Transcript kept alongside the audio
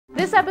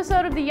This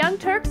episode of The Young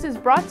Turks is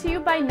brought to you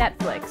by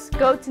Netflix.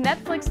 Go to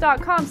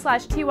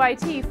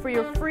netflix.com/TYT for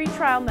your free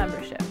trial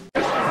membership.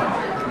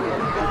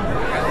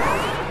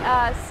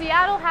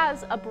 Seattle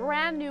has a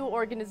brand new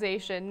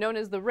organization known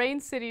as the Rain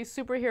City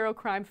Superhero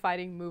Crime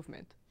Fighting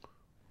Movement.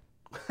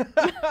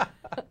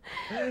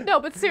 No,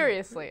 but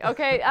seriously,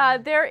 okay?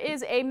 There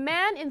is a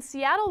man in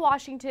Seattle,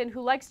 Washington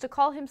who likes to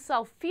call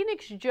himself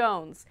Phoenix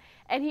Jones,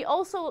 and he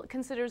also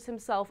considers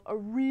himself a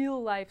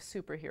real-life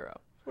superhero.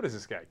 What is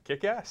this guy,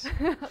 kick-ass?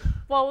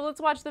 Well,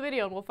 let's watch the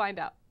video and we'll find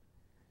out.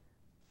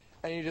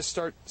 And you just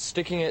start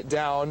sticking it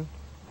down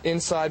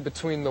inside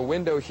between the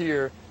window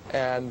here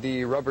and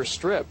the rubber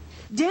strip.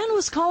 Dan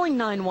was calling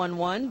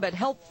 911, but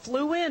help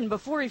flew in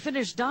before he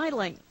finished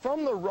dialing.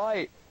 From the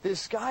right,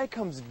 this guy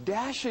comes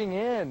dashing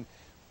in,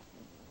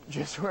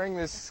 just wearing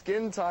this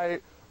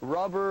skin-tight,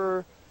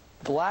 rubber,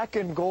 black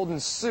and golden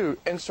suit,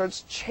 and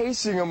starts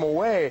chasing him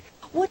away.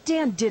 What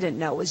Dan didn't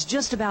know is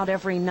just about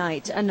every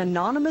night, an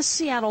anonymous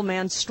Seattle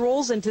man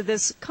strolls into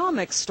this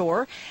comic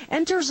store,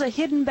 enters a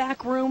hidden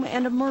back room,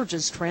 and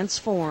emerges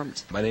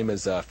transformed. My name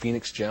is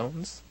Phoenix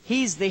Jones.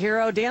 He's the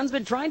hero Dan's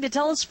been trying to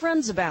tell his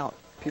friends about.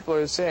 People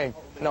are saying,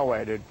 no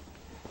way, dude.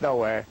 No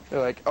way.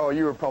 They're like, oh,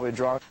 you were probably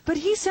drunk. But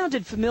he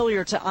sounded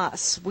familiar to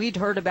us. We'd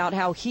heard about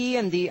how he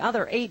and the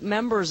other 8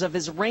 members of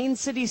his Rain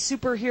City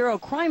Superhero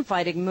Crime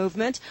Fighting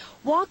Movement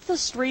walked the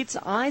streets,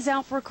 eyes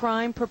out for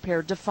crime,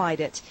 prepared to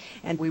fight it.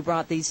 And we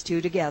brought these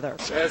two together.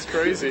 That's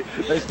crazy.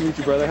 Nice to meet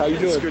you, brother. How you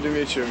doing? It's good to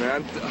meet you,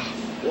 man.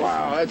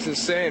 Wow, that's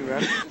insane,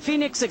 man.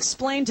 Phoenix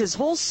explained his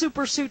whole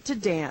super suit to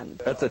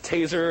Dan. That's a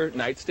taser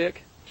nightstick.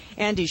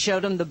 And he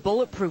showed him the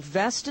bulletproof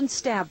vest and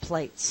stab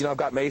plates. You know, I've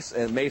got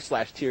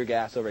mace/tear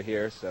gas over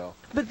here, so.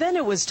 But then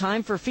it was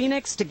time for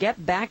Phoenix to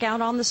get back out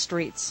on the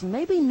streets.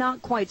 Maybe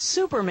not quite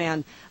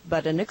Superman,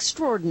 but an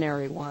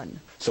extraordinary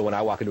one. So when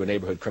I walk into a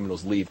neighborhood,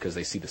 criminals leave because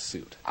they see the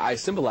suit. I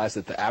symbolize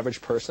that the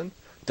average person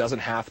doesn't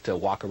have to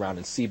walk around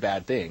and see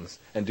bad things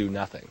and do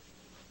nothing.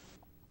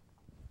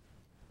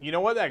 You know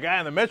what? That guy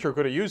on the metro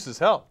could have used his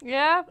help.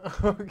 Yeah?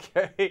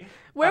 Okay.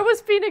 Where was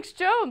Phoenix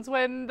Jones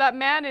when that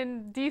man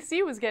in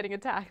D.C. was getting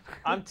attacked?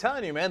 I'm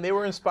telling you, man, they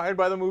were inspired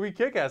by the movie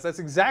Kick-Ass. That's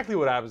exactly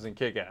what happens in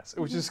Kick-Ass,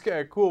 which is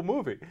a cool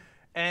movie.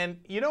 And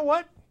you know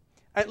what?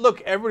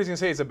 Look, everybody's going to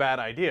say it's a bad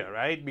idea,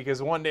 right?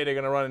 Because one day they're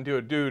going to run into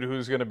a dude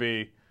who's going to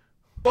be...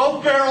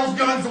 both barrels,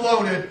 guns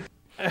loaded.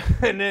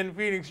 And then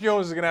Phoenix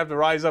Jones is going to have to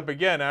rise up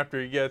again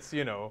after he gets,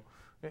 you know,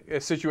 a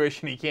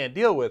situation he can't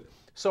deal with.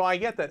 So I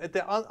get that.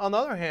 On the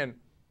other hand,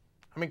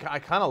 I mean, I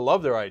kind of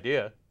love their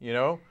idea, you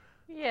know?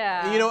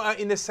 Yeah. You know,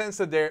 in the sense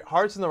that their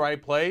heart's in the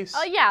right place.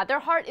 Oh, yeah,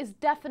 their heart is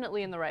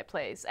definitely in the right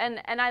place.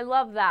 And I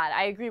love that.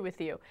 I agree with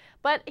you.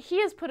 But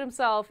he has put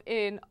himself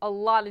in a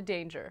lot of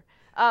danger.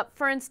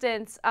 For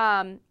instance,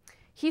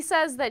 he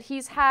says that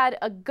he's had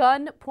a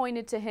gun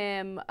pointed to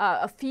him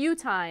a few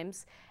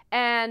times,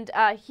 and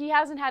he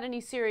hasn't had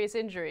any serious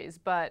injuries,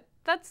 but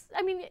that's,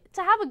 I mean,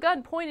 to have a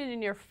gun pointed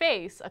in your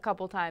face a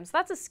couple times,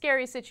 that's a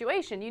scary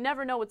situation. You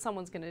never know what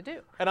someone's going to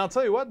do. And I'll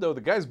tell you what, though,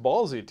 the guy's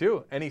ballsy,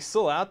 too. And he's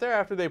still out there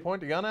after they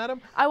point the gun at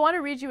him. I want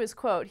to read you his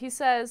quote. He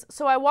says,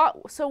 so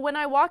when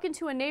I walk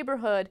into a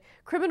neighborhood,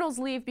 criminals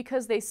leave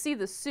because they see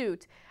the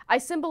suit. I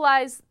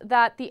symbolize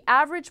that the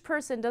average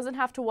person doesn't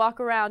have to walk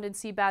around and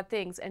see bad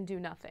things and do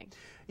nothing.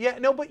 Yeah,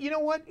 no, but you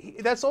know what?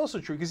 That's also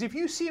true. Because if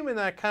you see him in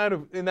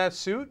that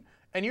suit,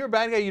 and you're a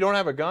bad guy, you don't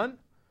have a gun,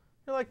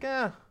 you're like,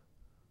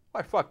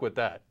 why fuck with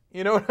that?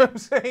 You know what I'm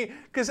saying?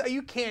 Because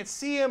you can't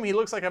see him. He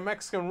looks like a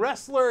Mexican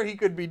wrestler. He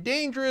could be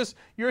dangerous.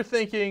 You're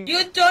thinking...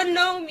 you don't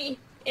know me,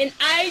 and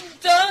I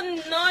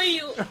don't know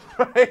you.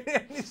 Right?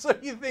 And so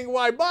you think,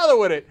 why bother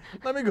with it?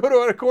 Let me go to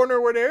a corner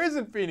where there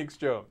isn't Phoenix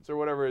Jones, or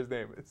whatever his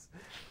name is.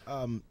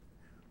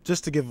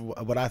 Just to give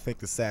what I think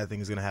the sad thing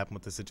is going to happen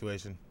with this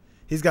situation.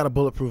 He's got a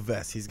bulletproof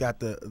vest. He's got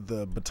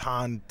the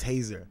baton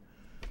taser.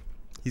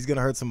 He's going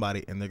to hurt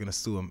somebody, and they're going to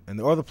sue him.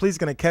 Or the police are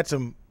going to catch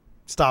him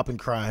stopping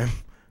crime,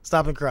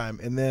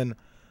 and then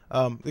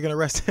they're going to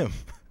arrest him.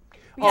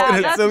 Yeah,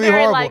 that's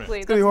very likely.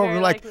 It's going to be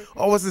horrible. Like,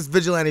 oh, what's this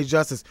vigilante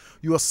justice?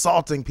 You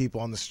assaulting people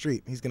on the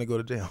street. He's going to go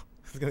to jail.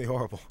 It's going to be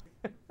horrible.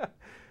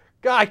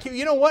 God,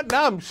 you know what?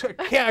 Now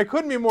I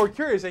couldn't be more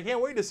curious. I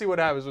can't wait to see what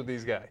happens with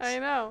these guys. I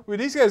know. Well,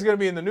 these guys are going to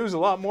be in the news a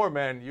lot more,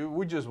 man.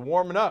 We're just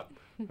warming up.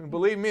 And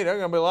believe me, there are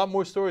going to be a lot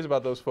more stories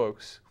about those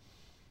folks.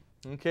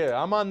 Okay,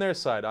 I'm on their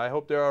side. I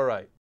hope they're all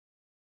right.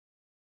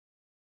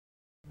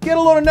 Get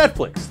a load of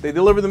Netflix. They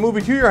deliver the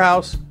movie to your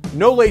house,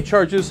 no late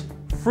charges,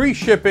 free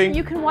shipping.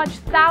 You can watch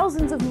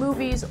thousands of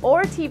movies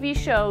or TV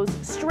shows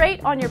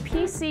straight on your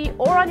PC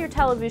or on your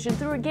television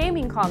through a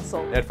gaming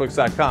console.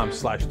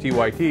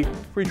 Netflix.com/TYT.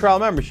 Free trial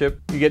membership.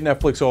 You get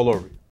Netflix all over you.